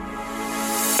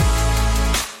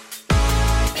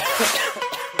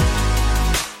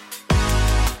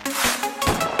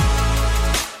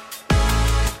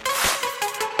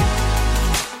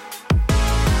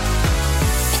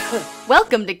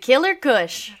Welcome to Killer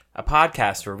Kush, a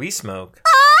podcast where we smoke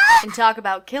and talk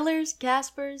about killers,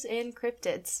 Caspers, and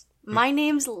cryptids. My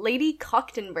name's Lady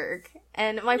Cochtenberg,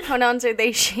 and my pronouns are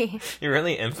they, she. You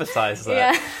really emphasize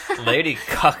that. Yeah. Lady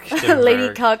Cucktenberg.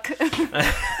 Lady Cuck.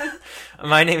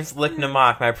 My name's Lick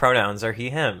Namak. My pronouns are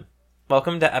he, him.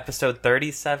 Welcome to episode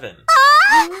 37.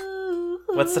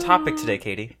 What's the topic today,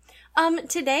 Katie?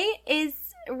 Today is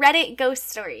Reddit ghost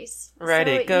stories.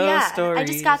 Reddit ghost stories. I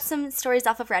just got some stories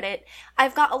off of Reddit.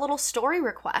 I've got a little story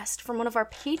request from one of our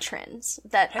patrons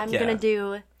that I'm gonna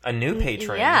do. A new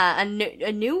patron. Yeah,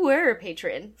 a newer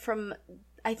patron from,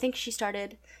 I think she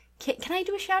started, can I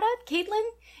do a shout out? Caitlin?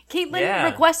 Caitlin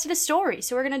requested a story,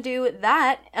 so we're gonna do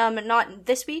that, not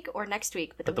this week or next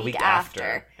week, but the week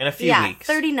after. In a few weeks.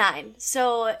 39.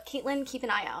 So, Caitlin, keep an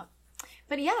eye out.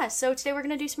 But yeah, so today we're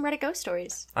gonna do some Reddit ghost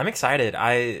stories. I'm excited.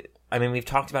 I mean, we've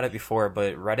talked about it before,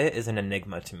 but Reddit is an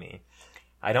enigma to me.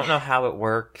 I don't know how it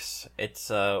works. It's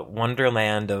a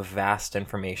wonderland of vast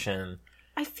information.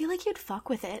 I feel like you'd fuck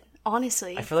with it,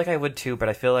 honestly. I feel like I would too, but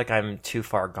I feel like I'm too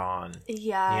far gone.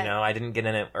 Yeah. You know, I didn't get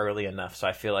in it early enough, so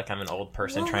I feel like I'm an old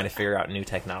person trying to figure out new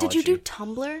technology. Did you do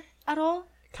Tumblr at all?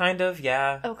 Kind of,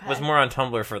 yeah. Okay. It was more on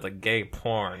Tumblr for the gay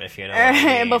porn, if you know what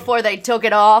I mean. Before they took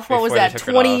it off. What was that,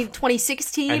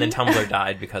 2016? And then Tumblr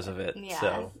died because of it. Yeah,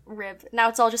 so. rip. Now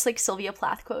it's all just like Sylvia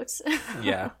Plath quotes.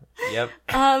 Yeah, yep.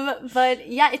 But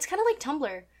yeah, it's kind of like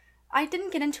Tumblr. I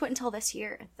didn't get into it until this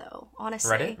year, though,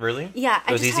 honestly. Reddit? Really? Yeah.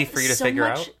 It was easy for you to figure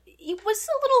out? It was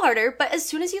a little harder, but as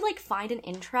soon as you, like, find an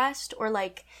interest or,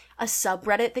 like, a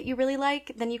subreddit that you really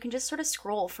like, then you can just sort of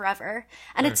scroll forever.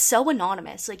 And it's so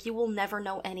anonymous. Like, you will never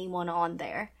know anyone on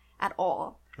there at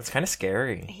all. It's kind of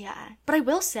scary. Yeah. But I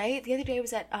will say, the other day I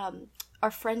was at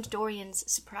our friend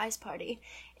Dorian's surprise party,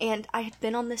 and I had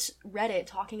been on this Reddit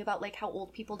talking about, like, how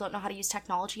old people don't know how to use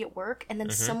technology at work, and then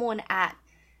someone at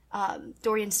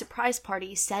Dorian's surprise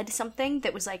party said something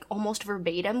that was like almost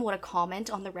verbatim what a comment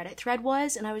on the Reddit thread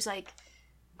was, and I was like,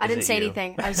 I didn't say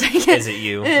anything. I was like, is it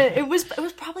you? It was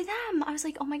probably them. I was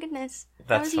like, oh my goodness,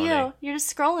 that's funny. you. You're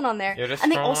just scrolling on there.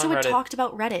 And they also had talked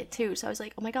about Reddit too, so I was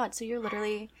like, oh my god, so you're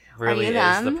literally really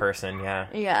is the person, yeah.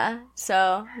 Yeah.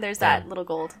 So there's that little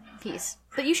gold piece.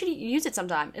 But you should use it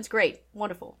sometime. It's great,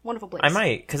 wonderful place. I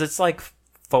might, because it's like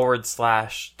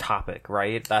 /topic,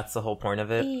 right? That's the whole point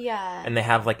of it. Yeah. And they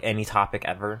have like any topic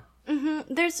ever.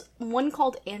 Mm-hmm. There's one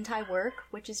called Anti-Work,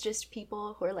 which is just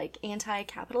people who are like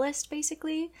anti-capitalist,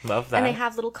 basically. Love that. And they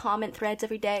have little comment threads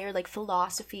every day, or like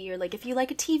philosophy, or like if you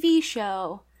like a TV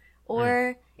show,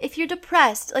 or if you're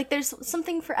depressed. Like there's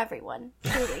something for everyone,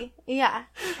 truly. Yeah.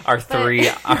 Our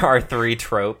three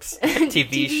tropes: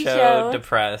 TV show,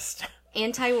 depressed,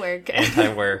 anti-work.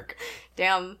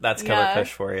 Damn. That's Killer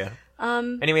Kush for you.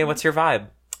 Anyway, what's your vibe?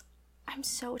 I'm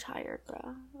so tired,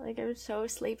 bro. Like, I'm so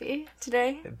sleepy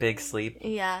today. Big sleep?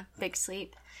 Yeah, big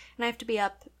sleep. And I have to be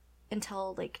up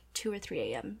until, like, 2 or 3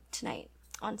 a.m. tonight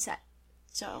on set.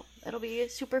 So, it'll be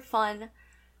super fun,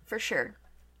 for sure.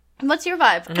 What's your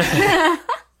vibe?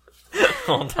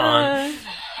 Hold on.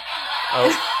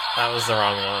 Oh, that was the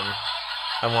wrong one.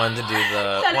 I wanted to do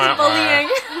the... That is bullying.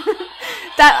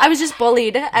 I was just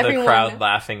bullied. Everyone. The crowd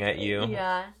laughing at you.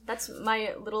 Yeah. That's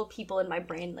my little people in my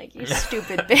brain, like, you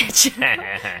stupid bitch.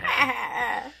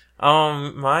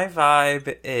 My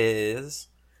vibe is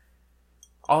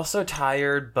also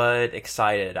tired but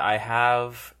excited.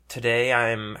 Today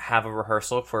I have a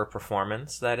rehearsal for a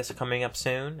performance that is coming up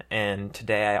soon, and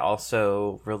today I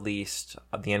also released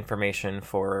the information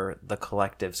for the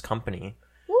Collective's company.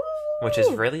 Which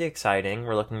is really exciting.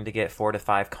 We're looking to get 4 to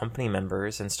 5 company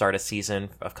members and start a season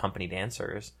of company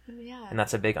dancers. Yeah. And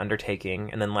that's a big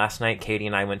undertaking. And then last night, Katie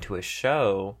and I went to a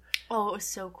show. Oh, it was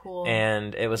so cool.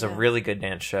 And it was a really good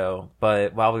dance show.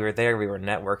 But while we were there, we were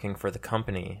networking for the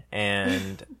company.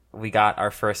 And we got our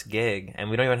first gig.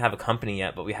 And we don't even have a company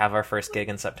yet, but we have our first gig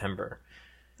in September.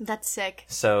 That's sick.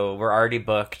 So we're already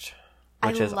booked,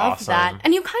 which is awesome. I love that.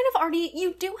 And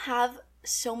you do have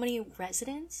so many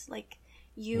residents, like...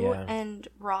 You and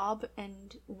Rob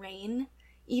and Rain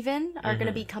even are going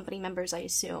to be company members, I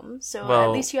assume. So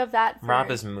at least you have that. Rob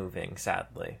is moving,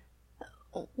 sadly.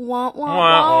 Wah, wah,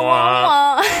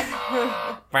 wah, wah,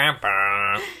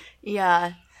 wah.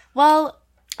 Yeah. Well,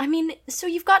 I mean, so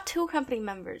you've got 2 company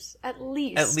members, at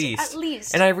least. At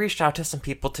least. And I reached out to some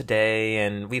people today,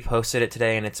 and we posted it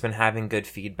today, and it's been having good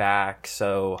feedback.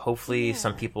 So hopefully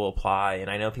some people apply,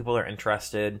 and I know people are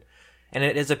interested. And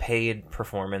it is a paid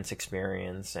performance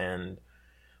experience, and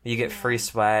you get free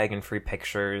swag and free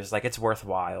pictures. Like, it's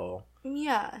worthwhile.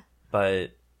 Yeah.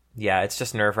 But, yeah, it's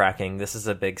just nerve-wracking. This is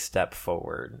a big step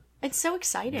forward. It's so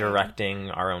exciting.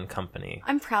 directing our own company.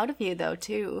 I'm proud of you, though,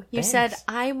 too. You Thanks. said,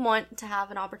 I want to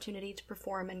have an opportunity to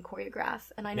perform and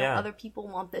choreograph, and I know Yeah. other people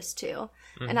want this, too.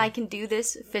 And I can do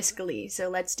this fiscally, so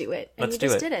let's do it. And Let's you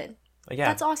do just it. did it. Yeah.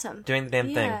 That's awesome. Doing the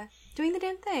damn thing. Doing the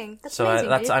damn thing. That's So amazing,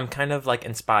 dude. I'm kind of like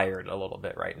inspired a little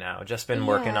bit right now. Just been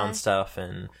working Yeah. on stuff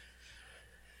and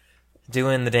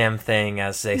doing the damn thing,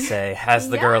 as they say, as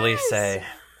the girlies Yes! say.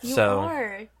 You So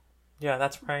are. yeah,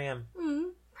 that's where I am.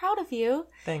 Proud of you.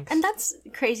 Thanks. And that's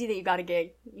crazy that you got a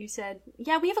gig. You said,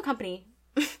 yeah, we have a company.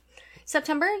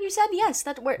 September, you said? Yes,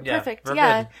 we're Yeah, perfect. we're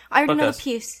Yeah. good. I already Book know us. the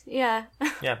piece. Yeah.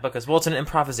 Yeah, because it's an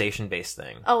improvisation based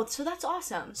thing, Oh, so that's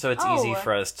awesome. so it's easy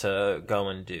for us to go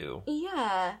and do.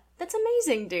 Yeah. That's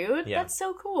amazing, dude. Yeah. That's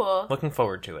so cool. Looking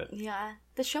forward to it. Yeah.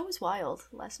 The show was wild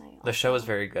last night. The show is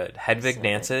very good. Hedwig So good.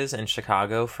 Dances in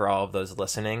Chicago, for all of those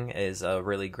listening, is a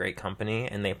really great company,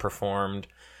 and they performed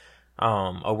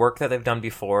a work that they've done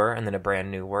before, and then a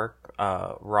brand new work.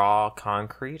 Raw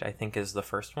Concrete, I think, is the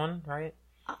first one, right?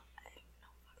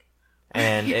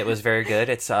 And it was very good.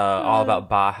 It's all about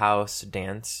Bauhaus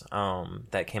dance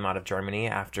that came out of Germany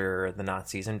after the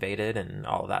Nazis invaded and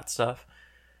all of that stuff.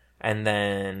 And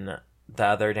then the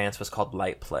other dance was called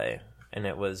Light Play, and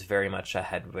it was very much a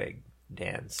Hedwig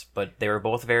dance. But they were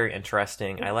both very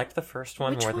interesting. I liked the first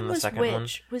one Which more one than the was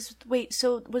second which?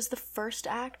 So was the first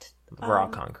act? one. Raw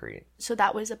Concrete. So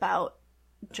that was about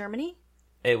Germany?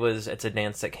 It's a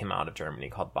dance that came out of Germany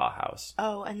called Bauhaus.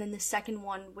 Oh, and then the second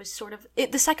one was sort of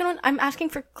the second one. I'm asking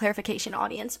for clarification,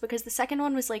 audience, because the second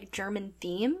one was like German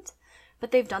themed,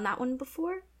 but they've done that one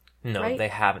before. No, Right? they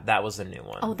haven't. That was a new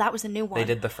one. Oh, that was a new one. They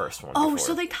did the first one. Oh, before.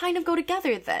 so they kind of go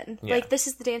together then. Yeah. Like, this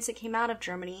is the dance that came out of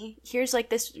Germany. Here's like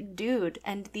this dude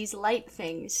and these light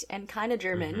things and kind of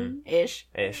German-ish.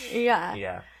 Ish. Yeah.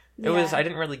 Yeah. It Yeah. was. I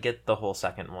didn't really get the whole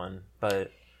second one,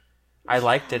 but I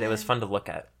liked it. It was fun to look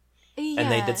at, Yeah.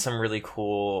 and they did some really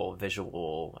cool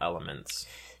visual elements.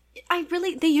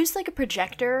 They used like a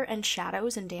projector and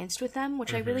shadows and danced with them,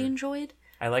 which I really enjoyed.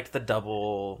 I liked the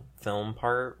double film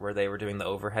part where they were doing the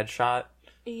overhead shot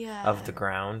Yeah. of the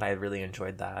ground. I really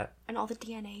enjoyed that. And all the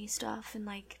DNA stuff and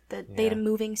like they had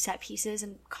moving set pieces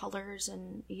and colors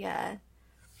and yeah.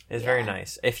 It's very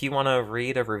nice. If you want to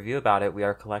read a review about it, We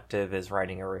Are Collective is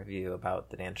writing a review about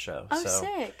the dance show. Oh, so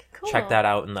sick. Cool. check that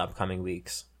out in the upcoming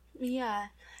weeks. Yeah.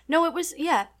 No, it was,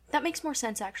 yeah, that makes more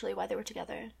sense actually why they were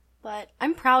together. But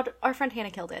I'm proud. Our friend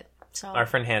Hannah killed it. So Our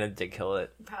friend Hannah did kill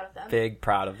it. I'm proud of them. Big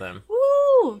proud of them.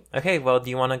 Woo! Okay, well, do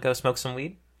you want to go smoke some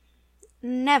weed?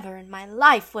 Never in my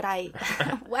life would I.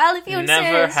 Well, if you insist.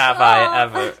 Never have Oh. I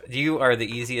ever. You are the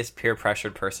easiest peer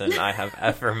pressured person I have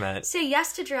ever met. Say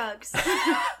yes to drugs.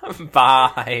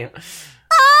 Bye.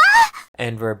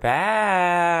 And we're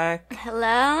back.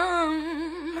 Hello.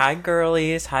 Hi,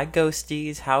 girlies. Hi,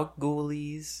 ghosties. How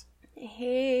ghoulies.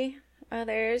 Hey,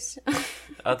 others.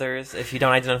 Others, if you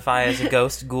don't identify as a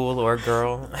ghost, ghoul, or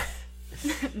girl.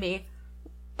 Me.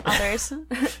 Others.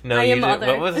 No, I you am did. other.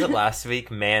 What was it last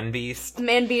week? Man beast?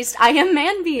 Man beast. I am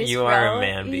man beast. You bro. are a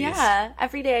man beast. Yeah.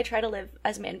 Every day I try to live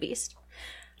as man beast.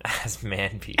 As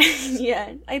man beast.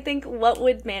 Yeah. I think, what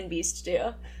would man beast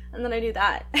do? And then I do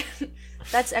that.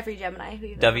 That's every Gemini who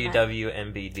you've ever met.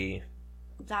 WWMBD.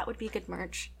 That would be good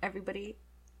merch. Everybody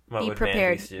What be would prepared.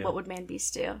 man beast do? What would man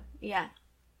beast do? Yeah.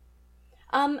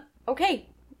 Okay.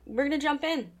 We're gonna jump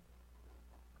in.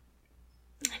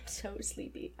 I'm so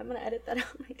sleepy. I'm gonna edit that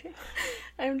out later.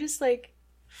 I'm just like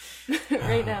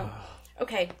right now.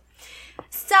 Okay.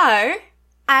 So,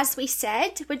 as we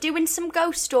said, we're doing some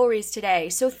ghost stories today.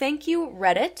 So thank you,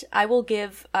 Reddit. I will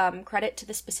give credit to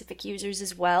the specific users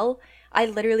as well. I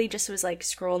literally just was like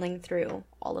scrolling through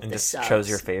all of And the just subs. chose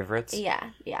your favorites?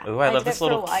 Yeah, yeah. Ooh, I love did it this for a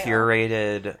little while.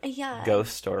 curated Yeah.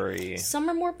 ghost story. Some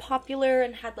are more popular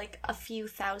and had like a few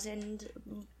thousand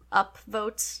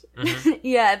upvotes.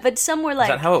 Yeah, but some were like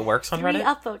Is that how it works on 3 Reddit?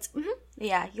 upvotes.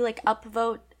 Yeah, you like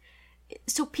upvote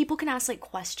so people can ask like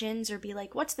questions or be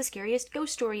like, what's the scariest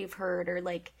ghost story you've heard? Or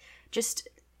like just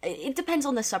it depends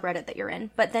on the subreddit that you're in,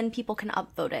 but then people can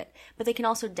upvote it, but they can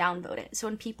also downvote it. So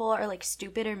when people are like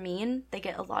stupid or mean, they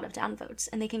get a lot of downvotes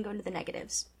and they can go into the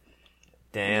negatives.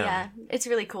 Damn. Yeah, it's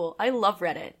really cool. I love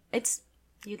Reddit.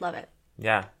 You'd love it.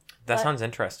 Yeah. That sounds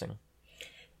interesting.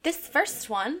 This first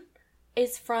one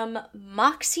is from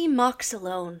Moxie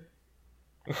Moxalone.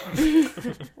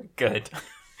 Good.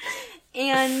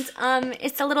 And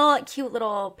it's a cute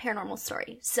little paranormal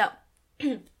story. So,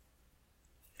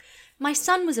 my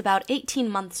son was about 18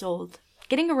 months old,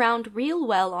 getting around real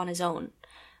well on his own.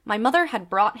 My mother had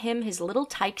brought him his little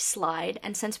tyke slide,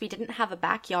 and since we didn't have a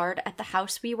backyard at the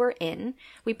house we were in,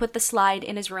 we put the slide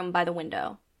in his room by the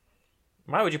window.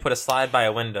 Why would you put a slide by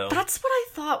a window? That's what I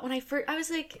thought when I was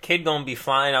like, Kid gonna be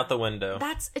flying out the window.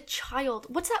 that's a child.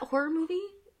 What's that horror movie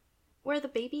where the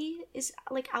baby is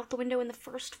like out the window in the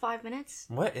first 5 minutes?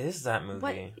 What is that movie?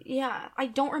 What? Yeah, I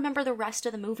don't remember the rest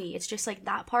of the movie. It's just like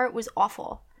that part was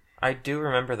awful. I do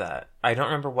remember that. I don't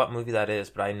remember what movie that is,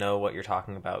 but I know what you're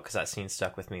talking about because that scene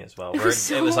stuck with me as well. Where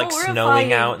it was like horrifying.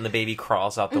 snowing out and the baby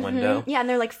crawls out the window. Yeah, and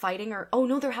they're like fighting, or oh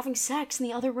no, they're having sex in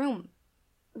the other room,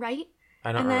 right?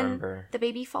 I don't and then remember. the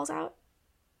baby falls out.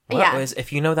 What was?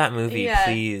 If you know that movie, Yeah.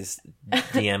 please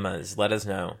DM us. Let us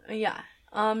know. Yeah.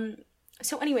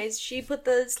 So anyways, she put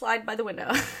the slide by the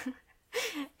window.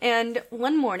 And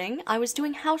one morning, I was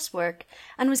doing housework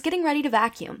and was getting ready to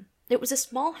vacuum. It was a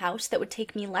small house that would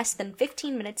take me less than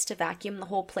 15 minutes to vacuum the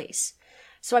whole place.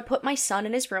 So I put my son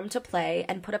in his room to play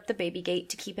and put up the baby gate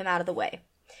to keep him out of the way.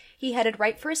 He headed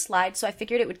right for a slide, so I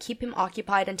figured it would keep him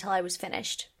occupied until I was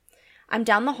finished. I'm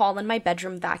down the hall in my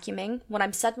bedroom vacuuming when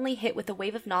I'm suddenly hit with a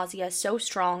wave of nausea so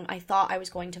strong I thought I was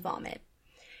going to vomit.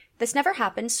 This never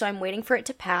happens, so I'm waiting for it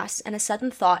to pass, and a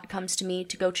sudden thought comes to me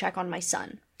to go check on my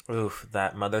son. Oof,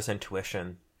 that mother's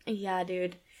intuition. Yeah,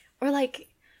 dude. Or like,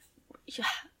 yeah,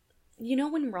 you know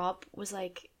when Rob was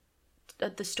like,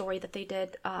 the story that they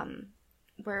did,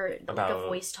 where like a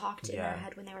voice talked in their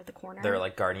head when they were at the corner? They're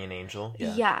like guardian angel.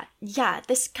 Yeah.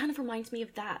 This kind of reminds me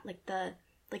of that, like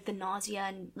the nausea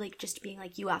and like just being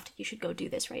like, you should go do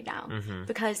this right now. Mm-hmm.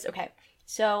 Because, okay,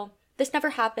 so this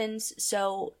never happens,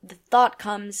 so the thought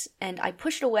comes and I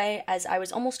push it away as I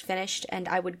was almost finished and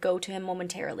I would go to him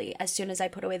momentarily as soon as I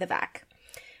put away the vac.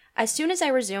 As soon as I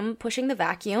resume pushing the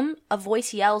vacuum, a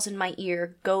voice yells in my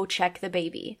ear, "Go check the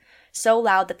baby," so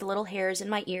loud that the little hairs in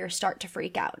my ear start to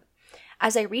freak out.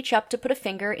 As I reach up to put a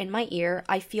finger in my ear,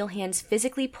 I feel hands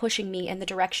physically pushing me in the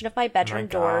direction of my bedroom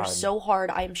door so hard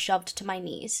I am shoved to my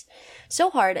knees. So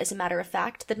hard, as a matter of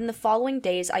fact, that in the following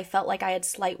days I felt like I had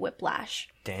slight whiplash.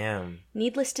 Damn.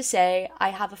 Needless to say, I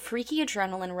have a freaky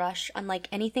adrenaline rush unlike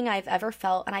anything I've ever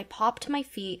felt, and I pop to my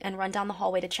feet and run down the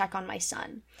hallway to check on my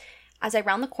son. As I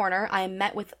round the corner, I am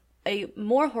met with a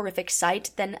more horrific sight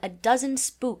than a dozen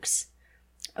spooks.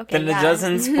 Okay, Than a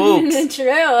dozen spooks. True.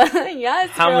 Yes.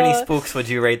 How many spooks would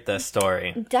you rate this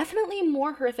story? Definitely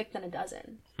more horrific than a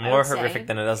dozen. More horrific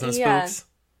than a dozen spooks?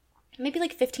 Maybe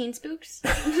like 15 spooks.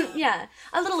 Yeah,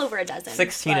 a little over a dozen.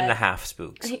 16 and a half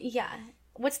spooks. Yeah.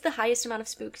 What's the highest amount of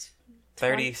spooks?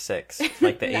 36.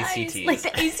 Like the Nice. ACTs. Like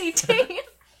the ACT.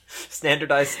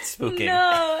 Standardized spooking.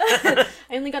 No. I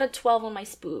only got a 12 on my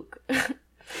spook.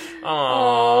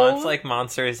 Aww, it's like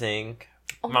Monsters, Inc.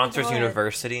 Oh my Monsters God.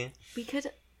 University.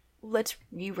 Let's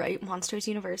rewrite Monsters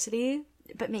University,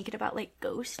 but make it about like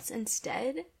ghosts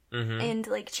instead, and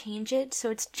like change it so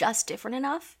it's just different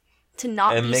enough to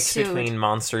not A be mix sued. between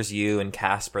Monsters U and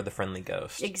Casper the Friendly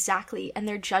Ghost. Exactly, and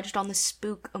they're judged on the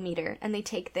spookometer, and they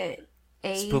take the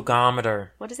Spookometer.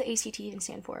 What does the ACT even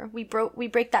stand for? We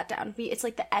break that down. It's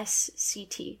like the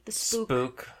SCT, the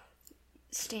spook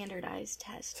standardized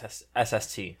test.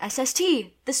 SST. SST,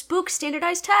 the spook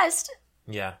standardized test.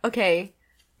 Yeah. Okay.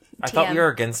 I thought we were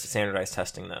against standardized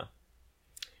testing, though.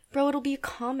 Bro, it'll be a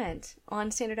comment on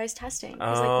standardized testing.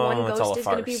 Because, Oh, like, one it's all ghost a is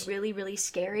going to be farce. really, really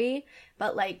scary,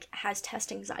 but, like, has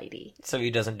test anxiety. So he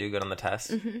doesn't do good on the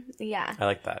test? Yeah. I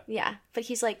like that. Yeah. But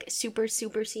he's, like, super,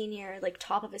 super senior, like,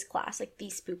 top of his class, like, the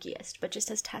spookiest, but just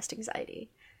has test anxiety.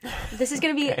 This is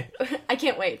going to be... Okay. I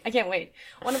can't wait.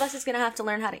 One of us is going to have to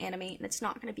learn how to animate, and it's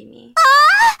not going to be me.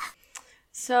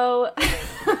 So...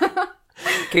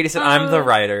 Katie said, I'm the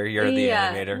writer, you're the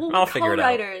animator. Well, I'll figure it out.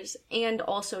 Co-writers, and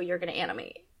also you're going to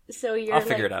animate. So you're I'll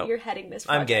figure it out. You're heading this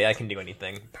I'm project. gay, I can do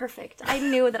anything. Perfect. I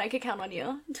knew that I could count on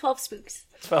you. 12 spooks.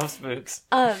 12 spooks.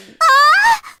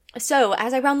 So,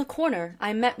 as I round the corner,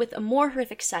 I'm met with a more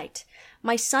horrific sight.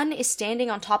 My son is standing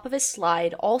on top of his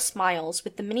slide, all smiles,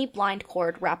 with the mini blind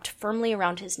cord wrapped firmly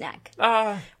around his neck.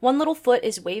 One little foot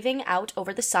is waving out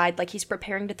over the side like he's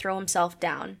preparing to throw himself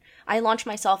down. I launch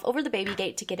myself over the baby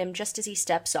gate to get him just as he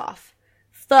steps off.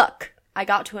 Fuck! I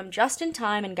got to him just in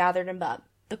time and gathered him up.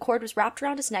 The cord was wrapped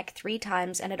around his neck 3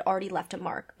 times and had already left a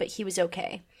mark, but he was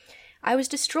okay. I was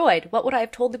destroyed. What would I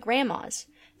have told the grandmas?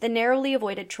 The narrowly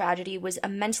avoided tragedy was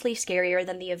immensely scarier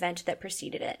than the event that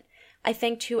preceded it. I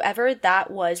thanked whoever that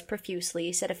was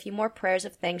profusely, said a few more prayers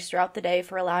of thanks throughout the day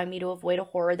for allowing me to avoid a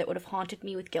horror that would have haunted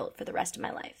me with guilt for the rest of my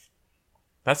life.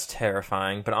 That's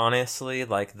terrifying, but honestly,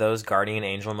 like, those guardian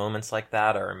angel moments like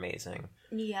that are amazing.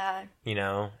 Yeah. You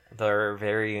know, they're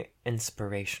very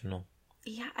inspirational.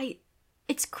 Yeah,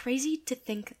 it's crazy to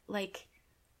think, like,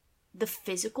 the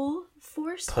physical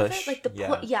force of Push, it. Like, the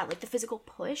yeah. like the physical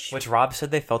push. Which Rob said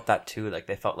they felt that too, like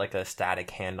they felt like a static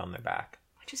hand on their back.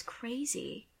 Which is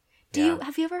crazy. Yeah.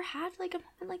 Have you ever had, like, a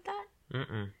moment like that?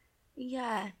 Mm-mm.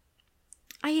 Yeah.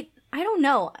 I don't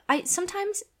know. I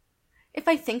sometimes, if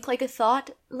I think like a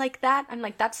thought like that, I'm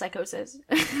like, that's psychosis.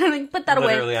 Like, put that away.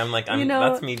 Literally, I'm like,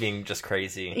 that's me being just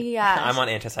crazy. Yeah. I'm on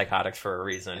antipsychotics for a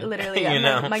reason. Literally, you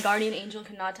know? my guardian angel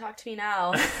cannot talk to me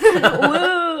now.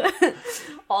 Woo!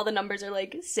 All the numbers are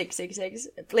like 666.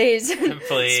 Please.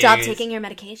 Please. Stop taking your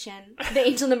medication. The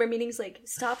angel number meaning is like,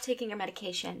 stop taking your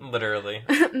medication. Literally.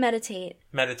 Meditate.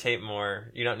 Meditate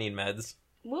more. You don't need meds.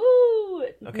 Woo!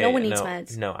 Okay, No one needs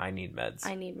meds. No, I need meds.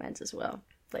 I need meds as well.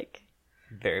 Like,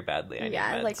 very badly. I need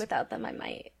meds. Like without them, I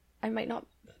might not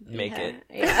make it.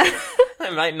 Yeah.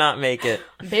 I might not make it.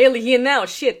 Barely here now.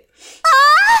 Shit.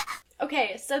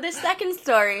 Okay, so this second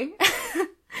story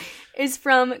is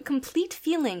from Complete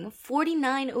Feeling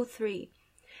 4903.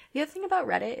 The other thing about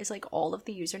Reddit is like all of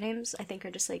the usernames I think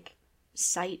are just like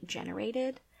site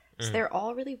generated. So they're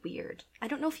all really weird. I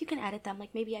don't know if you can edit them.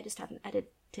 Like maybe I just haven't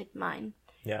edited mine.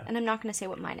 Yeah. And I'm not going to say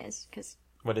what mine is because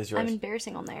what is yours? I'm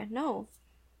embarrassing on there. No.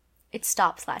 It's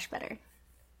stop/better.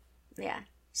 Yeah.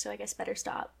 So I guess better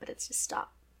stop, but it's just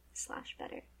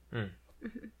stop/better.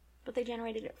 Mm-hmm. But they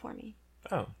generated it for me.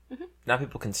 Oh. Mm-hmm. Now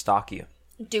people can stalk you.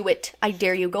 Do it. I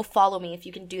dare you. Go follow me if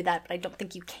you can do that, but I don't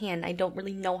think you can. I don't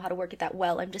really know how to work it that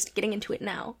well. I'm just getting into it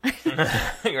now.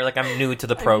 You're like, I'm new to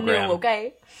the program. New,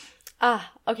 okay.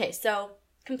 Okay, so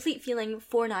Complete Feeling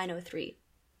 4903.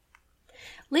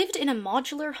 Lived in a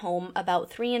modular home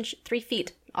about 3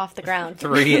 feet off the ground.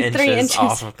 3 inches, 3 inches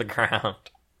off of the ground.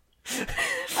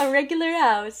 A regular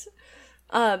house.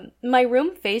 My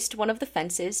room faced one of the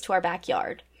fences to our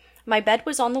backyard. My bed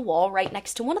was on the wall right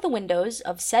next to one of the windows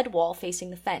of said wall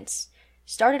facing the fence.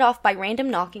 Started off by random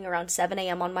knocking around 7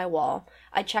 a.m. on my wall.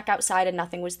 I'd check outside and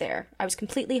nothing was there. I was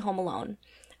completely home alone.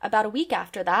 About a week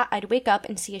after that, I'd wake up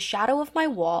and see a shadow on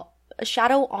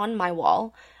my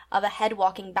wall of a head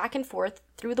walking back and forth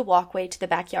through the walkway to the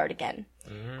backyard again.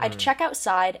 I'd check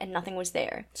outside and nothing was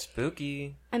there.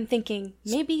 Spooky. I'm thinking,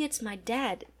 maybe it's my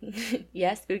dad.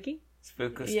 Yeah, spooky?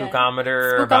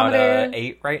 Spookometer about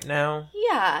 8 right now.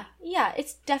 Yeah,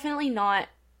 it's definitely not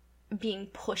being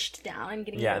pushed down and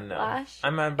getting whiplash. No.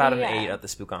 I'm about an 8 at the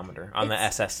spookometer on the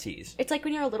SSTs. It's like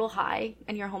when you're a little high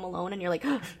and you're home alone and you're like,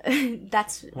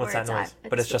 that's what's where that noise?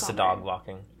 But it's just a dog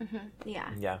walking. Mm-hmm. Yeah.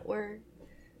 Yeah. Or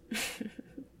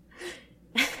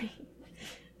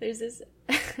there's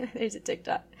a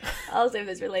TikTok. I'll save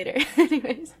this for later.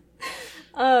 Anyways.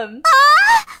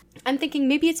 I'm thinking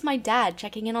maybe it's my dad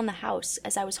checking in on the house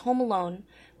as I was home alone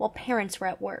while parents were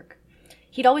at work.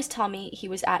 He'd always tell me he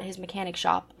was at his mechanic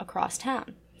shop across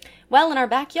town. Well, in our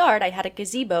backyard, I had a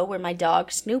gazebo where my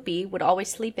dog, Snoopy, would always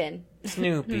sleep in.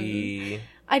 Snoopy.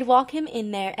 I'd walk him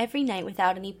in there every night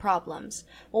without any problems.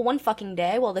 Well, one fucking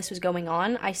day, while this was going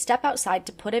on, I step outside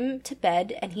to put him to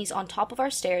bed, and he's on top of our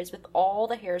stairs with all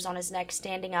the hairs on his neck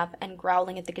standing up and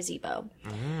growling at the gazebo.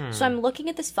 So I'm looking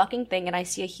at this fucking thing, and I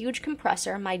see a huge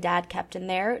compressor my dad kept in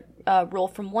there roll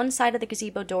from one side of the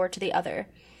gazebo door to the other.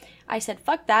 I said,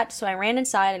 fuck that, so I ran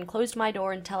inside and closed my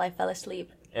door until I fell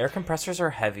asleep. Air compressors are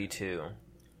heavy, too.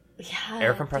 Yeah,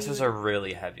 air compressors are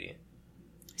really heavy.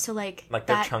 So, like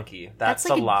they're chunky. That's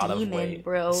like a lot of weight.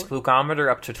 Bro.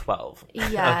 Spookometer up to 12.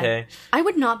 Yeah. Okay. I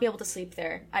would not be able to sleep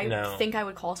there. I think I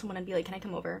would call someone and be like, can I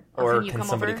come over? Or can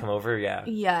somebody come over? Yeah.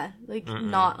 Yeah. Like,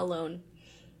 not alone.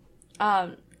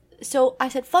 So I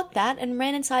said, fuck that, and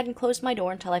ran inside and closed my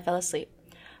door until I fell asleep.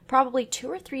 Probably 2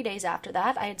 or 3 days after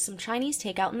that, I had some Chinese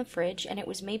takeout in the fridge, and it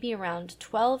was maybe around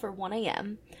 12 or 1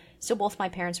 a.m., so both my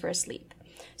parents were asleep.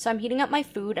 So I'm heating up my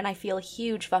food, and I feel a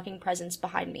huge fucking presence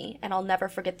behind me, and I'll never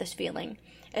forget this feeling.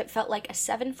 It felt like a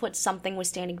 7-foot something was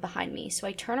standing behind me, so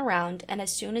I turn around, and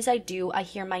as soon as I do, I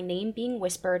hear my name being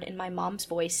whispered in my mom's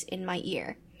voice in my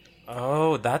ear.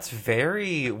 Oh, that's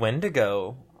very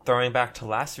Wendigo. Throwing back to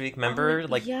last week, remember?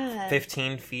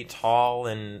 15 feet tall,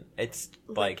 and it's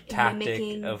like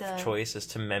tactic of choice is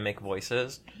to mimic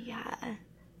voices. Yeah.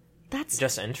 That's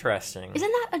just interesting.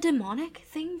 Isn't that a demonic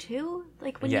thing, too?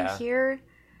 Like, when you hear...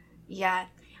 Yeah.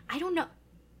 I don't know.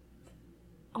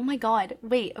 Oh my god.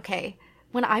 Wait, okay.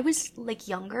 When I was, like,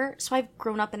 younger... So I've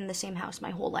grown up in the same house my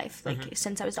whole life, like,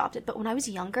 since I was adopted. But when I was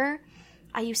younger,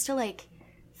 I used to, like...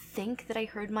 think that I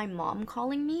heard my mom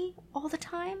calling me all the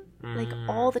time, like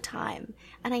all the time,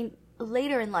 and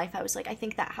later in life I was like, I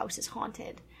think that house is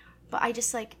haunted, but I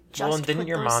just like well, and didn't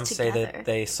your mom say that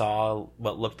they saw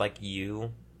what looked like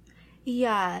you?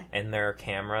 Yeah. In their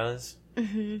cameras.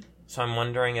 Mm-hmm. So I'm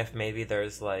wondering if maybe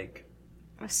there's like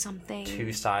something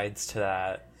 2 sides to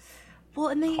that. Well,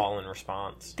 and call and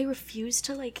response. They refuse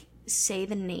to like say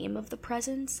the name of the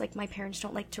presence. Like, my parents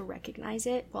don't like to recognize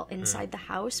it while inside the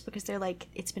house because they're like,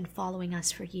 it's been following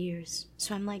us for years.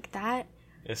 So I'm like, that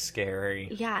is scary.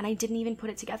 Yeah, and I didn't even put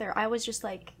it together. I was just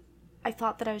like, I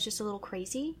thought that I was just a little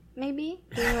crazy, maybe.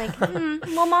 Being like,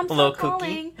 well, mom's A little not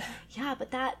calling. Yeah,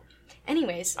 but that...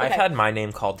 Anyways, okay. I've had my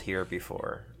name called here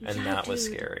before, and Yeah, that was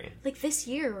dude. scary. Like this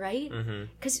year, right? Mm-hmm.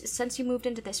 Because since you moved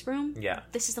into this room, Yeah.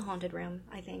 this is the haunted room,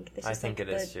 I think. I think it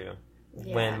is, too.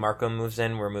 Yeah. When Marco moves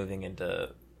in, we're moving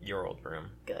into your old room.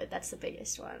 Good, that's the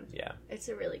biggest one. Yeah. It's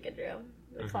a really good room.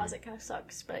 The closet kind of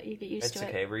sucks, but you get used It's to it.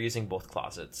 okay. We're using both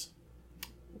closets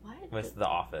What? with the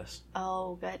office.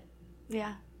 Oh, good.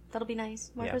 Yeah, that'll be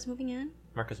nice. Marco's moving in.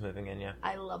 Marco's moving in, yeah.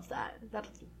 I love that.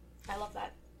 I love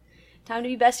that. Time to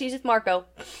be besties with Marco.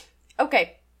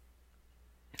 Okay.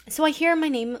 So I hear my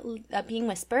name being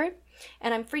whispered,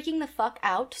 and I'm freaking the fuck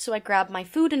out, so I grab my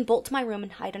food and bolt to my room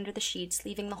and hide under the sheets,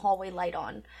 leaving the hallway light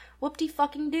on.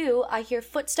 Whoop-de-fucking-do, I hear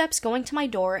footsteps going to my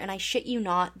door, and I shit you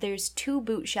not, there's 2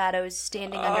 boot shadows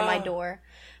standing under my door.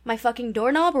 My fucking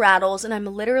doorknob rattles, and I'm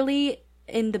literally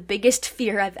in the biggest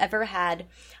fear I've ever had.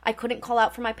 I couldn't call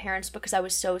out for my parents because I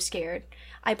was so scared.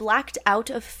 I blacked out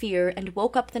of fear and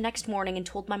woke up the next morning and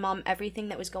told my mom everything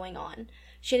that was going on.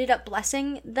 She ended up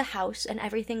blessing the house and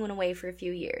everything went away for a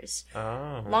few years.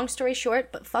 Oh. Long story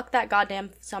short, but fuck that goddamn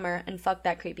summer and fuck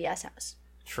that creepy ass house.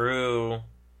 True.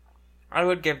 I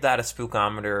would give that a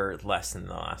spookometer less than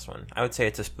the last one. I would say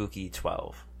it's a spooky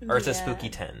 12. Or it's a spooky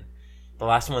 10. The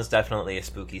last one was definitely a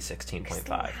spooky 16.5.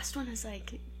 The last one is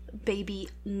like, baby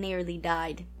nearly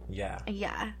died. Yeah.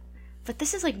 Yeah. But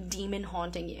this is like demon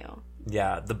haunting you.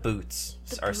 Yeah, the boots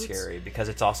are scary because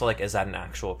it's also like, is that an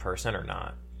actual person or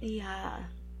not? Yeah.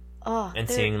 Oh. And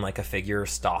seeing like a figure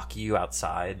stalk you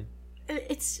outside.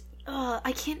 It's,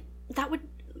 I can't, that would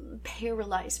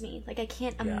paralyze me. Like, I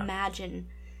can't imagine.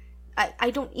 I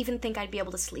don't even think I'd be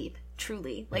able to sleep,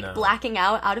 truly. Like, blacking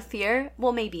out of fear.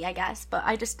 Well, maybe, I guess. But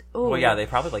I just, Well, yeah, they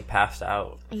probably like passed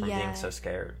out from being so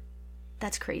scared.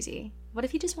 That's crazy. What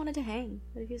if he just wanted to hang?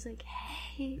 What if he was like,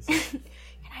 hey,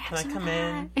 Can I come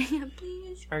in? Yeah,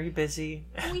 please. Are you busy?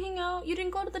 Can we hang out? You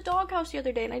didn't go to the doghouse the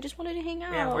other day, and I just wanted to hang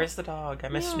out. Yeah, where's the dog? I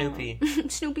miss Snoopy.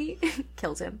 Snoopy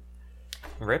kills him.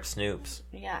 Rip Snoops.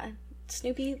 Yeah.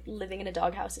 Snoopy living in a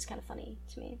doghouse is kind of funny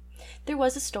to me. There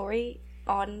was a story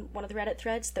on one of the Reddit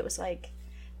threads that was like,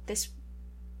 this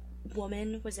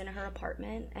woman was in her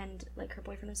apartment and like her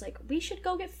boyfriend was like, we should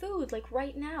go get food like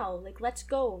right now, like let's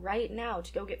go right now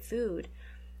to go get food.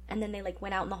 And then they like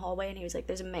went out in the hallway and he was like,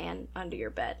 there's a man under your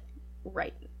bed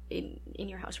right in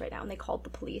your house right now. And they called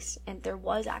the police and there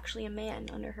was actually a man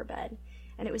under her bed,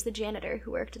 and it was the janitor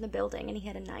who worked in the building, and he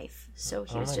had a knife, so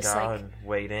he was just like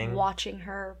waiting, watching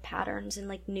her patterns, and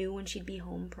like knew when she'd be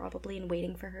home probably and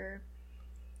waiting for her.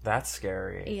 That's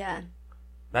scary. Yeah.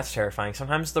 That's terrifying.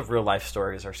 Sometimes the real life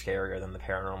stories are scarier than the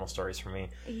paranormal stories for me.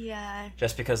 Yeah.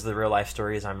 Just because the real life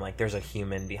stories, I'm like, there's a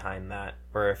human behind that.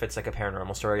 Where if it's like a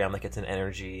paranormal story, I'm like, it's an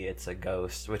energy, it's a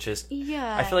ghost, which is,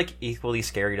 I feel like equally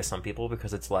scary to some people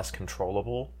because it's less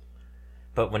controllable.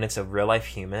 But when it's a real life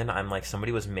human, I'm like,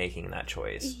 somebody was making that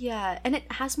choice. Yeah, and it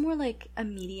has more like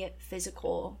immediate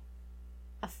physical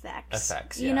effects.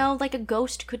 Yeah. You know, like a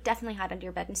ghost could definitely hide under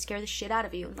your bed and scare the shit out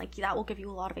of you, and like that will give you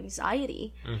a lot of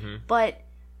anxiety. Mm-hmm. But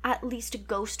at least a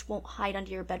ghost won't hide under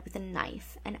your bed with a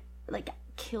knife and like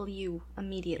kill you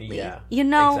immediately. Yeah, you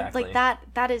know, exactly. like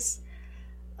that is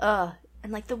and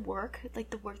like the work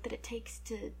that it takes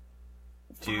to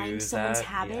find someone's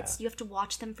habits, you have to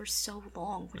watch them for so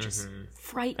long, which is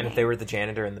frightening. And if they were the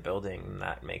janitor in the building,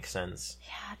 that makes sense.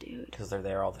 Yeah, dude. Because they're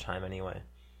there all the time anyway.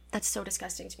 That's so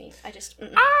disgusting to me. I just...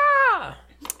 Ah!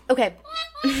 Okay.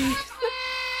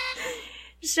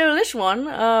 So this one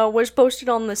was posted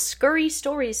on the Scurry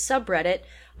Stories subreddit,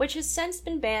 which has since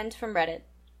been banned from Reddit.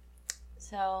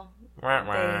 So,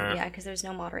 yeah, because there's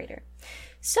no moderator.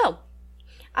 So,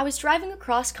 I was driving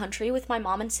across country with my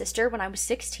mom and sister when I was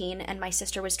 16 and my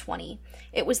sister was 20.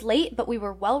 It was late, but we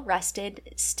were well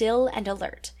rested, still, and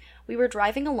alert. We were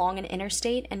driving along an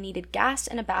interstate and needed gas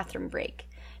and a bathroom break.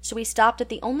 So we stopped at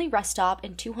the only rest stop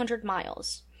in 200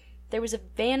 miles. There was a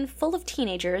van full of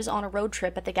teenagers on a road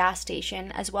trip at the gas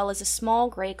station, as well as a small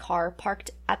gray car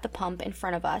parked at the pump in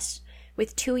front of us,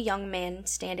 with 2 young men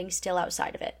standing still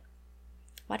outside of it.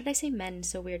 Why did I say men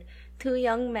so weird? 2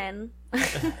 young men.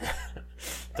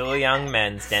 2 young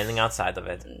men standing outside of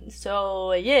it.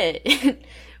 So, yeah.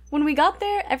 When we got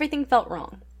there, everything felt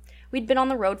wrong. We'd been on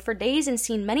the road for days and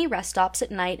seen many rest stops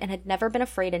at night and had never been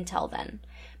afraid until then.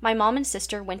 My mom and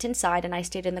sister went inside and I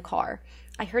stayed in the car.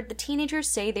 I heard the teenagers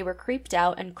say they were creeped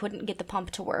out and couldn't get the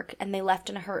pump to work, and they left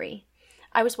in a hurry.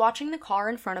 I was watching the car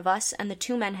in front of us, and the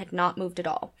 2 men had not moved at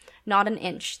all. Not an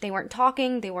inch. They weren't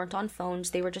talking, they weren't on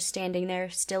phones, they were just standing there,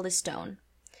 still as stone.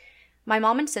 My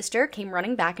mom and sister came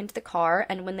running back into the car,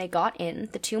 and when they got in,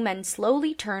 the two men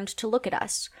slowly turned to look at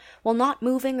us, while not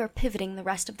moving or pivoting the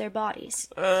rest of their bodies.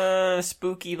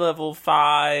 Spooky level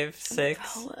 5,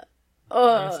 6.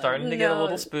 I'm starting to get a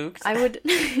little spooked. I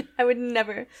would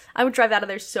never. I would drive out of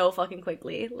there so fucking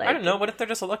quickly. Like, I don't know. What if they're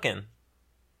just looking?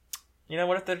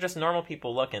 What if they're just normal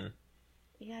people looking?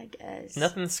 Yeah, I guess.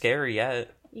 Nothing scary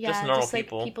yet. Yeah, just normal like,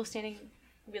 people. People standing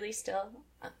really still.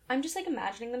 I'm just, like,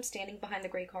 imagining them standing behind the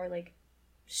gray car, like,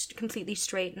 completely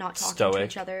straight, not talking to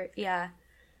each other. Yeah.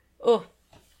 Oh.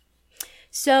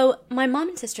 So, my mom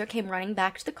and sister came running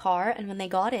back to the car, and when they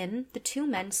got in, the two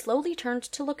men slowly turned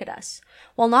to look at us,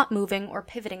 while not moving or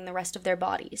pivoting the rest of their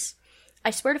bodies.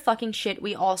 I swear to fucking shit,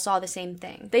 we all saw the same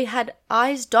thing. They had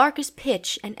eyes dark as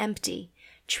pitch and empty.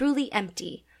 Truly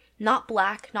empty. Not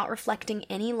black, not reflecting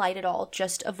any light at all,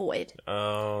 just a void.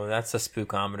 Oh, that's a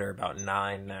spookometer about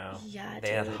 9 now. Yeah,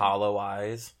 They had hollow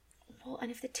eyes. Well, and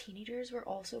if the teenagers were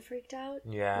also freaked out?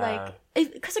 Yeah.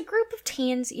 Like, because a group of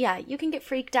teens, yeah, you can get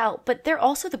freaked out, but they're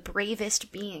also the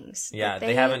bravest beings. Yeah, like,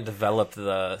 they haven't developed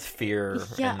the fear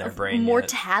in their brain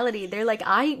mortality. yet. They're like,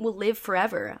 I will live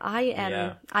forever.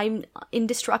 I'm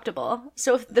indestructible.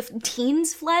 So if the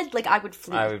teens fled, like, I would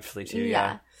flee. I would flee too,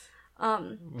 yeah.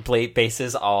 Blade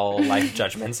bases all life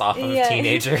judgments off of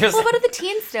teenagers. Well, what are the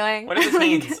teens doing? What are the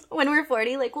teens? Like, when we're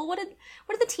 40, like, well, what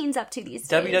are the teens up to these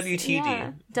days? WWTD.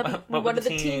 Yeah. What are the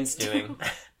teens doing?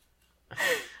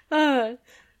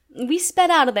 We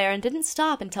sped out of there and didn't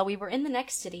stop until we were in the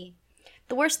next city.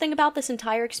 The worst thing about this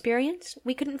entire experience,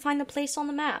 we couldn't find the place on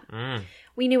the map.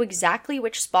 We knew exactly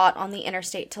which spot on the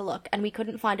interstate to look, and we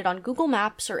couldn't find it on Google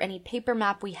Maps or any paper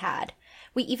map we had.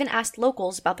 We even asked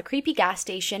locals about the creepy gas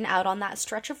station out on that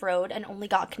stretch of road and only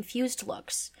got confused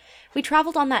looks. We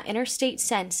traveled on that interstate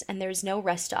since, and there's no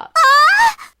rest stop.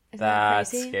 That's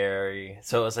scary.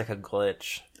 So it was like a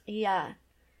glitch. Yeah.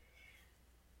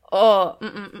 Oh,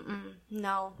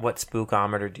 no. What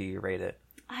spookometer do you rate it?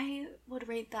 I would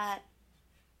rate that...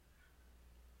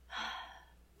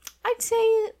 I'd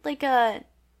say, like, a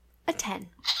 10.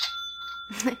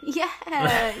 Yeah,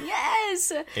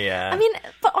 yes. Yeah. I mean,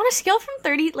 but on a scale from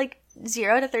 0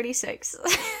 to 36.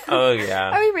 Oh,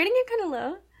 yeah. Are we rating it kind of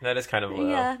low? That is kind of low.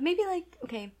 Yeah, maybe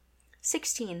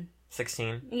 16.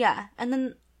 16? Yeah, and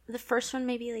then the first one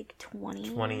maybe 20.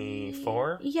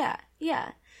 24? Yeah.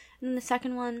 And then the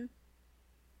second one,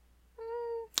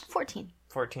 14.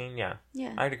 14, yeah.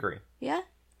 Yeah. I'd agree. Yeah?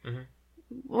 Mm-hmm.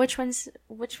 Which one's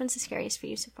the scariest for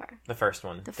you so far? The first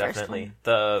one, definitely. First one.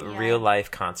 The real life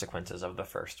consequences of the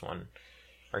first one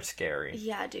are scary.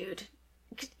 Yeah, dude.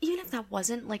 Even if that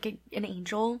wasn't an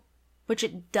angel, which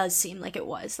it does seem like it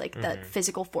was, the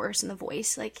physical force and the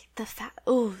voice,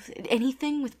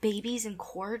 anything with babies and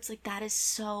cords, that is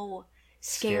so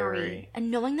scary. And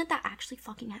knowing that actually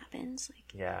fucking happens,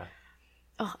 yeah.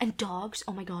 Oh, and dogs.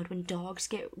 Oh my god, when dogs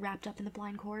get wrapped up in the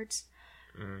blind cords.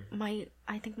 I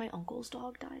think my uncle's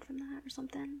dog died from that or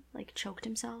something. Choked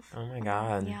himself. Oh my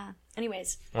god. Yeah.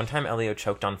 Anyways. One time Elio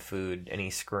choked on food and he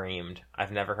screamed.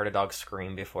 I've never heard a dog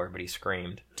scream before, but he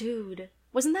screamed. Dude.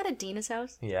 Wasn't that at Dina's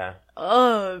house? Yeah.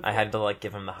 Oh. I had to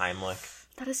give him the Heimlich.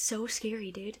 That is so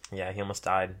scary, dude. Yeah, he almost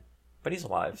died. But he's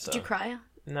alive, so. Did you cry?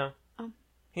 No. Oh.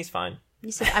 He's fine.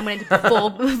 You said I went into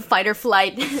full fight or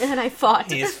flight and I fought.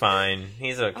 He's fine.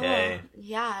 He's okay. Oh,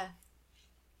 yeah.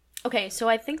 Okay, so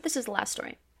I think this is the last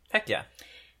story. Heck yeah.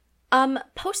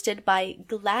 Posted by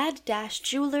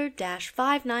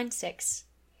Glad-Jeweler-596.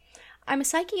 I'm a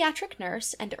psychiatric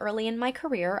nurse, and early in my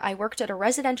career, I worked at a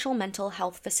residential mental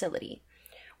health facility.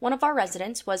 One of our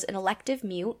residents was an elective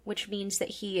mute, which means that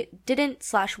he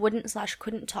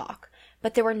didn't/wouldn't/couldn't talk,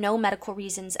 but there were no medical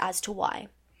reasons as to why.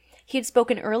 He had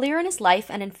spoken earlier in his life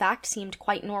and in fact seemed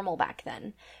quite normal back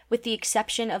then, with the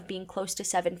exception of being close to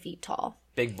 7 feet tall.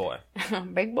 Big boy.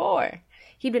 Big boy.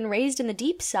 He'd been raised in the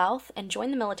Deep South and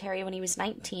joined the military when he was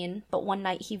 19, but one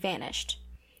night he vanished.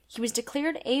 He was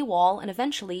declared AWOL, and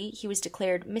eventually he was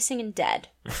declared missing and dead.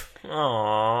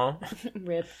 Aww.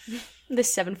 Rip.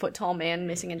 This 7-foot-tall man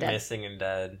missing and dead. Missing and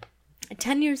dead.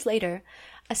 10 years later,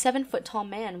 a 7-foot-tall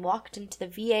man walked into the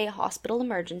VA hospital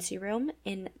emergency room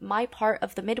in my part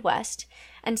of the Midwest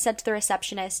and said to the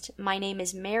receptionist, "My name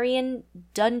is Marion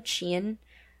Dunchian,"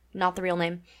 not the real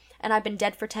name, "and I've been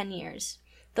dead for 10 years.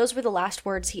 Those were the last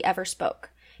words he ever spoke.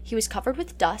 He was covered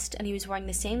with dust, and he was wearing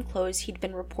the same clothes he'd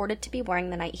been reported to be wearing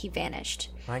the night he vanished.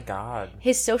 My God.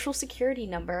 His social security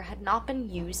number had not been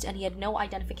used, and he had no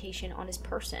identification on his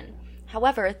person.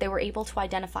 However, they were able to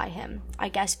identify him, I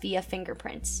guess via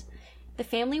fingerprints. The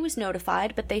family was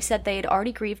notified, but they said they had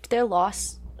already grieved their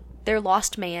lost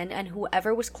man, and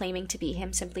whoever was claiming to be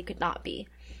him simply could not be.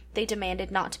 They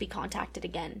demanded not to be contacted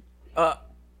again.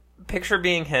 picture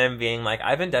being him being like,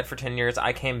 I've been dead for 10 years.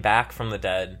 I came back from the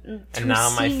dead. To And now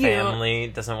my see you. family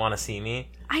doesn't want to see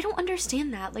me. I don't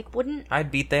understand that. Like, wouldn't... I'd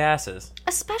beat their asses.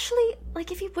 Especially,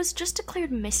 like, if he was just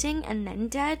declared missing and then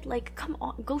dead, like, come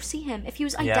on, go see him. If he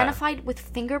was Yeah. identified with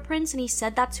fingerprints and he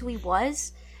said that's who he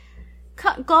was,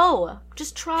 go.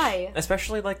 Just try.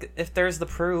 Especially, like, if there's the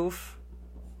proof.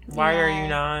 Why are Yeah. you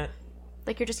not...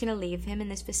 Like, you're just gonna leave him in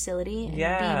this facility and be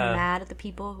Yeah. mad at the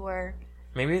people who are...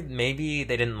 Maybe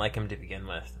they didn't like him to begin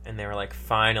with. And they were like,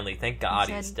 finally, thank God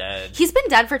said, he's dead. He's been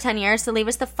dead for 10 years, so leave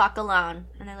us the fuck alone.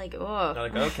 And they're like, oh. They're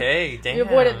like, okay, damn. You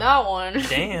avoided that one.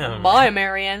 Damn. Bye,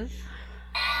 Marion.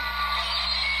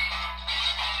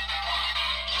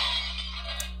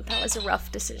 That was a rough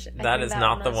decision. That think is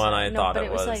not the one I thought but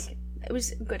it was. was. Like, it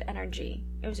was good energy.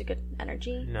 It was a good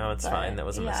energy. No, it's but, fine. That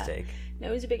was a yeah. mistake. No,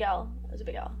 it was a big L. It was a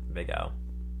big L. Big L.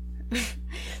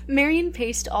 Marion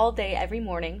paced all day every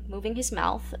morning, moving his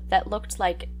mouth that looked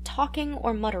like talking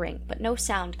or muttering, but no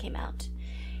sound came out.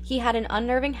 He had an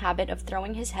unnerving habit of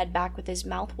throwing his head back with his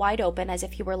mouth wide open as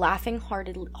if he were laughing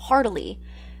heartily,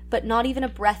 but not even a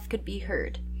breath could be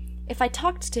heard. If I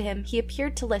talked to him, he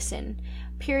appeared to listen,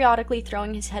 periodically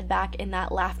throwing his head back in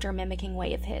that laughter-mimicking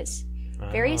way of his.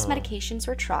 Various medications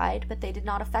were tried, but they did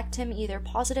not affect him either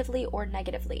positively or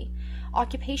negatively.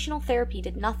 Occupational therapy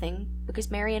did nothing,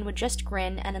 because Marion would just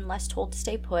grin, and unless told to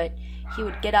stay put, he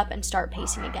would get up and start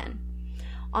pacing again.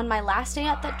 On my last day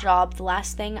at that job, the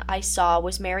last thing I saw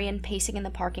was Marion pacing in the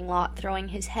parking lot, throwing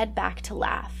his head back to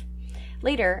laugh.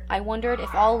 Later, I wondered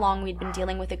if all along we'd been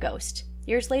dealing with a ghost.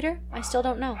 Years later, I still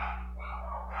don't know.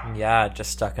 Yeah,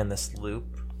 just stuck in this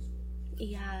loop.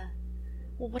 Yeah.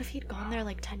 Well, what if he'd gone there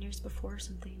like 10 years before or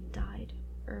something and died?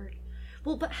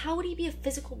 Well, but how would he be a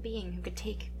physical being who could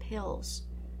take pills?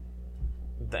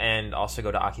 And also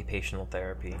go to occupational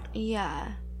therapy.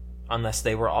 Yeah. Unless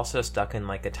they were also stuck in,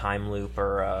 like, a time loop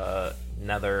or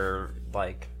another,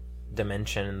 like,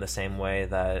 dimension in the same way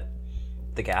that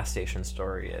the gas station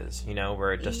story is, you know,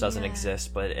 where it just doesn't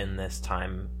exist, but in this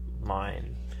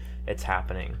timeline, it's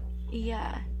happening.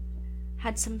 Yeah.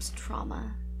 Had some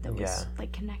trauma that was,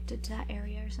 like, connected to that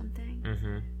area or something.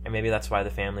 Mm-hmm. And maybe that's why the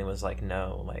family was like,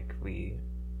 no, like,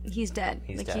 He's dead.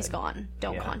 He's like, dead. he's gone.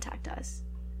 Don't contact us.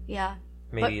 Yeah.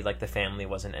 Maybe, like, the family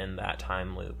wasn't in that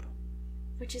time loop.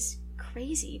 Which is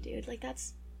crazy, dude. Like,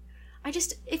 that's...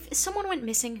 if someone went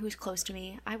missing who's close to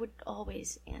me, I would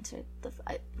always answer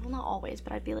well, not always,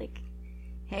 but I'd be like,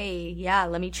 hey, yeah,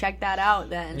 let me check that out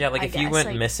then. Yeah, like, if you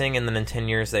went missing and then in 10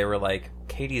 years they were like,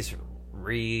 Katie's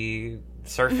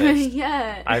resurfaced.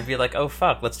 Yeah. I'd be like, oh,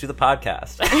 fuck, let's do the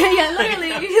podcast. Yeah,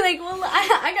 literally. Like, well,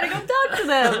 I gotta go talk to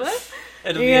them.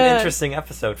 It'll be an interesting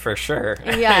episode for sure.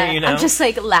 Yeah, you know? I'm just,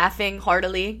 like, laughing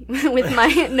heartily with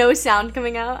my no sound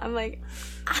coming out. I'm like...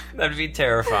 That'd be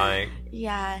terrifying.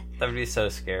 Yeah. That would be so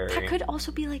scary. That could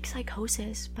also be, like,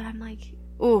 psychosis, but I'm like...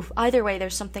 Oof, either way,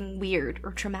 there's something weird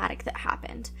or traumatic that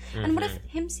happened. Mm-hmm. And what if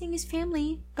him seeing his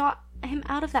family got him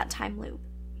out of that time loop?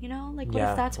 You know? Like, what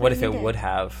if that's what if it would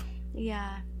have?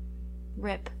 Yeah.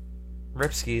 Rip.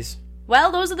 Ripskis.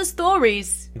 Well, those are the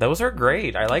stories. Those are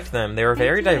great. I liked them. They were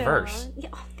very diverse. Yeah,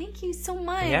 oh, thank you so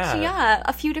much. Yeah.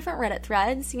 A few different Reddit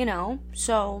threads, you know.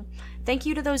 So, thank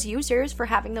you to those users for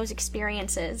having those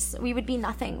experiences. We would be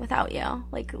nothing without you.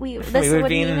 Like, we would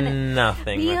be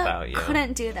nothing without you. We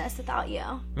couldn't do this without you.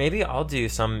 Maybe I'll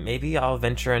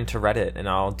venture into Reddit and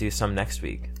I'll do some next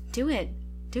week. Do it.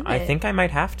 I think I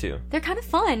might have to. They're kind of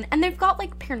fun. And they've got,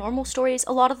 like, paranormal stories.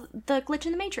 A lot of the Glitch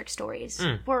in the Matrix stories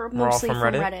were mostly from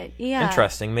Reddit. Yeah.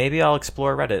 Interesting. Maybe I'll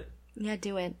explore Reddit. Yeah,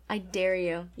 do it. I dare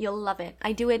you. You'll love it.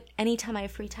 I do it anytime I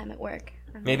have free time at work.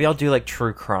 Maybe I'll do, like,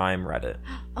 true crime Reddit.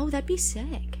 Oh, that'd be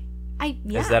sick.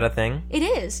 Is that a thing? It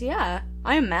is, yeah.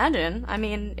 I imagine. I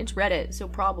mean, it's Reddit, so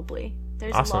probably.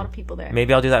 There's a lot of people there.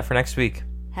 Maybe I'll do that for next week.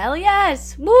 Hell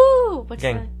yes! Woo! What's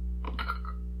Gang. that?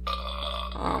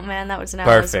 Oh man, that was an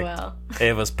hour as well.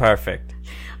 It was perfect.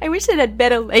 I wish it had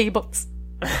better labels.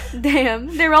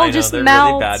 Damn, they're all just they're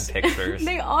mouths. really bad pictures.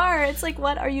 They are. It's like,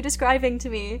 what are you describing to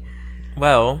me?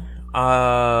 Well,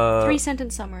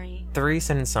 3-sentence summary.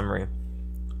 3-sentence summary.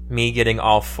 Me getting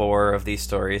all 4 of these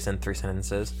stories in 3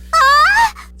 sentences.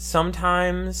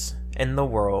 Sometimes in the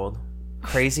world,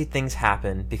 crazy things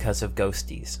happen because of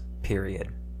ghosties. Period.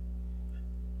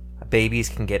 Babies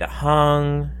can get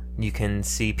hung. You can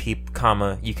see people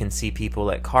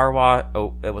at car wash.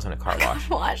 Oh, it wasn't a car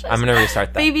wash. I'm gonna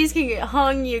restart that. Babies can get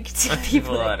hung. You can see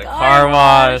people at a car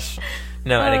wash.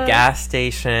 No, at a gas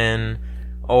station,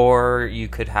 or you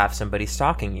could have somebody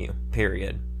stalking you.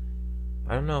 Period.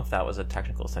 I don't know if that was a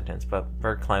technical sentence, but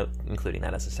we're including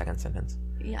that as a second sentence.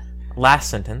 Yeah. Last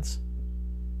sentence.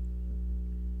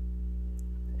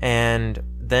 and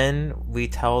then we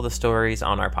tell the stories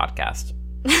on our podcast.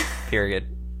 Period.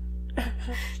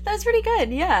 That's pretty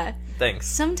good, yeah. Thanks.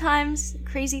 Sometimes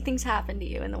crazy things happen to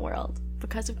you in the world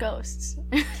because of ghosts.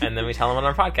 And then we tell them on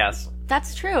our podcast.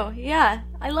 That's true, yeah.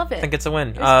 I love it. I think it's a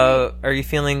win. Are you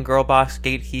feeling girl boss,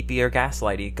 gatekeepy, or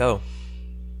gaslighty? Go.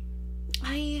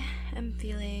 I am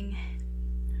feeling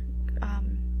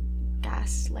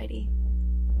gaslighty.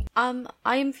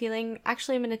 I am feeling,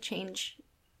 actually I'm gonna change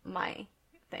my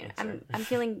thing. I'm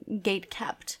feeling gate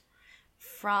kept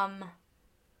from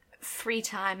free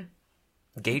time.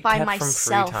 Gate By kept myself.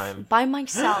 from free time. By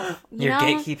myself. You're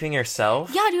gatekeeping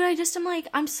yourself? Yeah, dude, I'm like,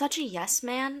 I'm such a yes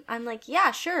man. I'm like,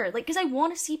 yeah, sure. Like, because I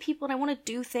want to see people and I want to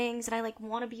do things and I, like,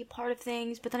 want to be a part of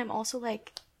things. But then I'm also,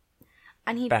 like,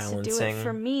 I need to do it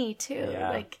for me, too.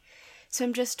 Yeah. Like, so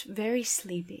I'm just very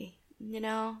sleepy, you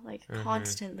know? Like,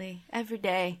 constantly, every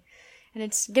day. And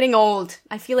it's getting old.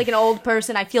 I feel like an old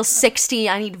person. I feel 60.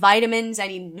 I need vitamins. I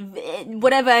need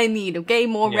whatever I need, okay?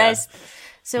 More rest.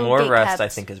 So more rest, kept. I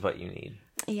think, is what you need.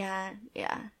 Yeah.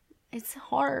 It's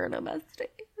hard, Bestie.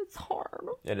 It's hard.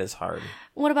 It is hard.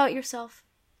 What about yourself?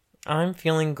 I'm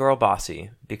feeling girl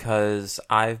bossy because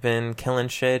I've been killing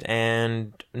shit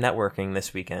and networking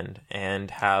this weekend and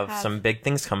have some big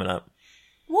things coming up.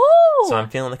 Woo! So I'm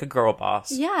feeling like a girl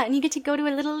boss. Yeah, and you get to go to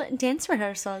a little dance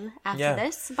rehearsal after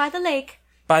this by the lake.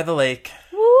 By the lake.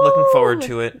 Woo! Looking forward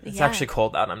to it. It's Yeah. actually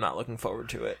cold out. I'm not looking forward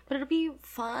to it. But it'll be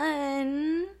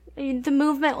fun. The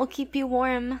movement will keep you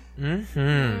warm.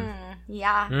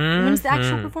 Yeah. When's the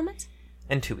actual performance?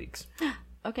 In 2 weeks.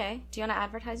 Okay. Do you want to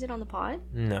advertise it on the pod?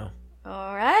 No.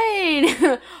 All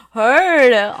right.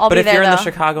 Heard. I'll But be if there, you're in the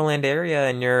though. Chicagoland area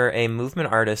and you're a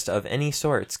movement artist of any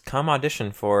sorts, come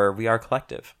audition for We Are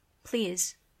Collective.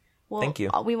 Please. Well, Thank you.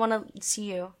 We want to see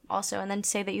you also, and then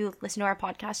say that you listen to our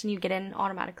podcast and you get in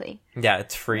automatically. Yeah,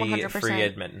 it's free 100%.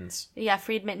 admittance. Yeah,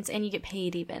 free admittance, and you get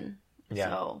paid even. Yeah.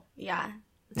 So, yeah.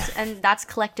 And that's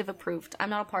collective approved. I'm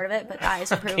not a part of it, but that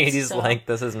is approved. Katie's so. like,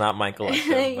 this is not my collective.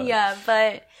 But... Yeah,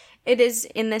 but it is,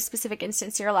 in this specific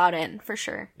instance, you're allowed in, for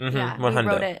sure. Yeah, 100. we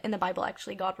wrote it in the Bible,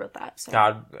 actually. God wrote that. So.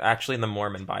 God, actually, the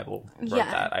Mormon Bible wrote Yeah.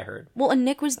 that, I heard. Well, and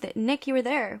Nick Nick, you were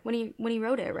there when he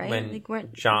wrote it, right? When Like,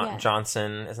 weren't-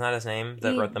 Johnson, isn't that his name,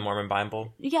 that wrote the Mormon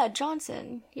Bible? Yeah,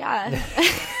 Johnson. Yeah.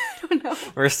 I don't know.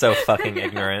 We're so fucking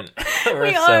ignorant. We're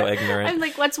We so are. ignorant. I'm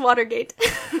like, what's Watergate?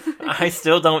 I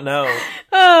still don't know.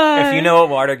 If you know what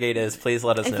Watergate is, please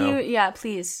let us know. Yeah,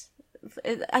 please.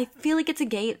 I feel like it's a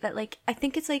gate that, like, I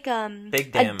think it's like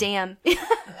Big a dam. dam.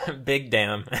 Big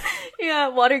damn. Yeah,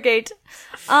 Watergate.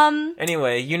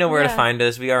 Anyway, you know where to find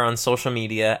us. We are on social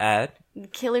media at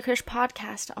Killer Kush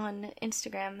Podcast on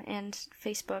Instagram and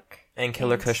Facebook. and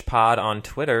Killer Kush Pod on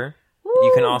Twitter.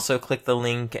 You can also click the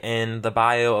link in the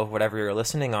bio of whatever you're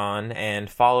listening on and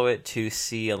follow it to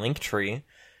see a link tree.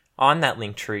 On that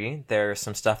link tree, there's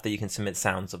some stuff that you can submit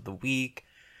sounds of the week.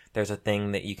 There's a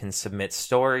thing that you can submit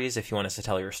stories if you want us to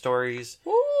tell your stories.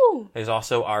 Woo! There's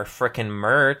also our frickin'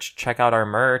 merch. Check out our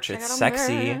merch. It's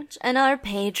sexy. Merch. And our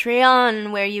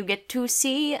Patreon, where you get to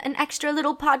see an extra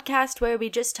little podcast where we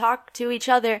just talk to each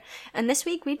other. And this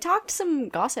week we talked some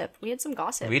gossip. We had some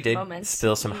gossip We moments. did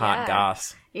spill some hot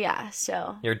goss. Yeah,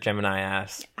 so Your Gemini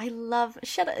ass. I love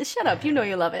shut up. You know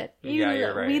you love it. Yeah,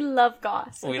 you're right. We love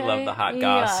goss. We okay? love the hot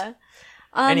goss.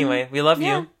 Yeah. Anyway, we love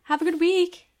Yeah. you. Have a good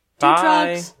week. Do Bye.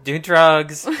 drugs. Do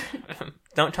drugs.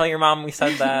 Don't tell your mom we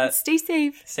said that. Stay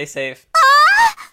safe. Stay safe.